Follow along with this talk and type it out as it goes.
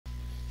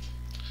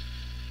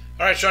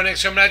All right, Sean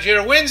Nix coming out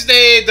here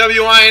Wednesday,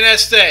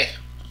 WINS Day.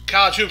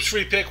 College Hoops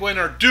free pick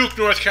winner, Duke,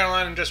 North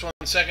Carolina. In just 1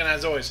 second,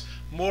 as always,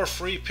 more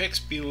free picks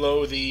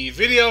below the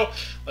video.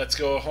 Let's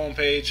go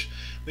homepage,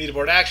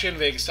 leaderboard action,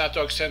 Vegas Top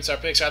Dogs 10-star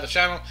picks out of the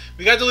channel.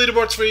 We got the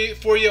leaderboards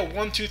for you.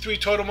 1, 2, 3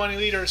 total money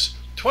leaders.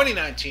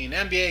 2019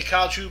 NBA,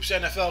 college hoops,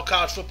 NFL,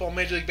 college football,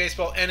 Major League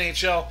Baseball,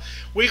 NHL.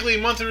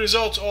 Weekly, monthly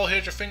results, all here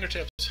at your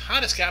fingertips.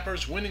 Hottest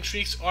cappers, winning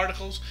streaks,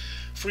 articles,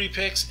 free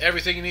picks,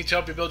 everything you need to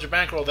help you build your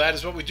bankroll. That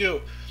is what we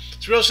do.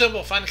 It's real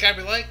simple. Find a cap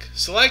you like,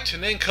 select,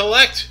 and then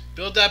collect.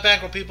 Build that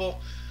bankroll,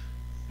 people.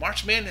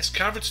 March Madness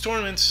conference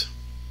tournaments,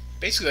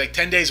 basically like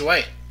 10 days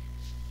away.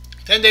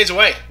 10 days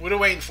away. What are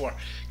we waiting for?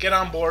 Get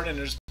on board, and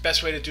the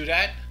best way to do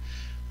that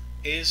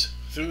is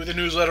through the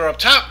newsletter up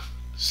top.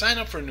 Sign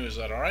up for a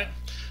newsletter, all right?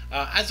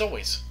 As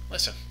always,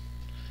 listen,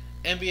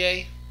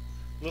 NBA,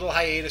 little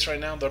hiatus right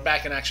now. They're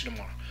back in action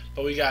tomorrow.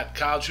 But we got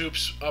college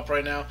hoops up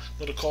right now.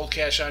 Little cold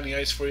cash on the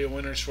ice for you,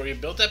 winners for you.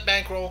 Build that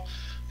bankroll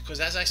because,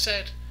 as I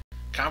said,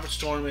 conference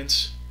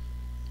tournaments,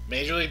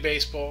 Major League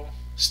Baseball,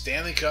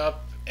 Stanley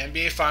Cup,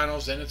 NBA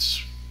Finals, then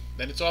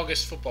it's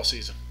August football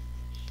season.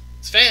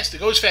 It's fast. It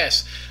goes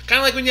fast. Kind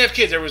of like when you have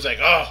kids. Everyone's like,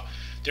 oh,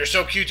 they're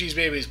so cute, these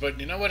babies. But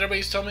you know what everybody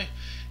used to tell me?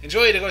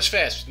 Enjoy it. It goes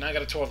fast. Now I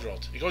got a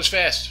 12-year-old. It goes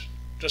fast,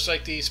 just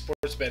like the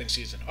sports betting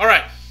season. All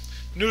right.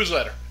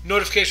 Newsletter.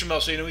 Notification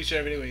bell so you know each and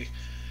every day we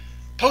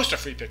post a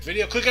free pick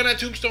video. Click on that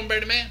tombstone,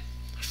 bear the man.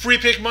 Free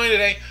pick money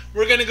today.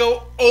 We're going to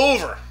go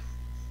over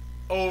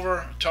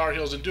Tar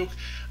Heels and Duke.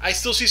 I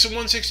still see some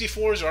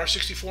 164s or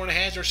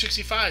 64.5s or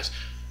 65s.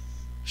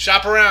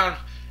 Shop around.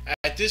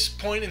 At this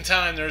point in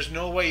time, there's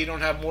no way you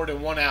don't have more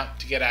than one out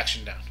to get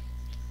action down.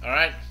 All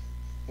right?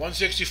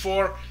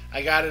 164,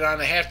 I got it on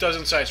a half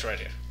dozen sites right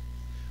here.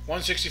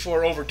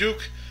 164 over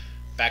Duke.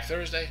 Back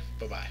Thursday.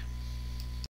 Bye-bye.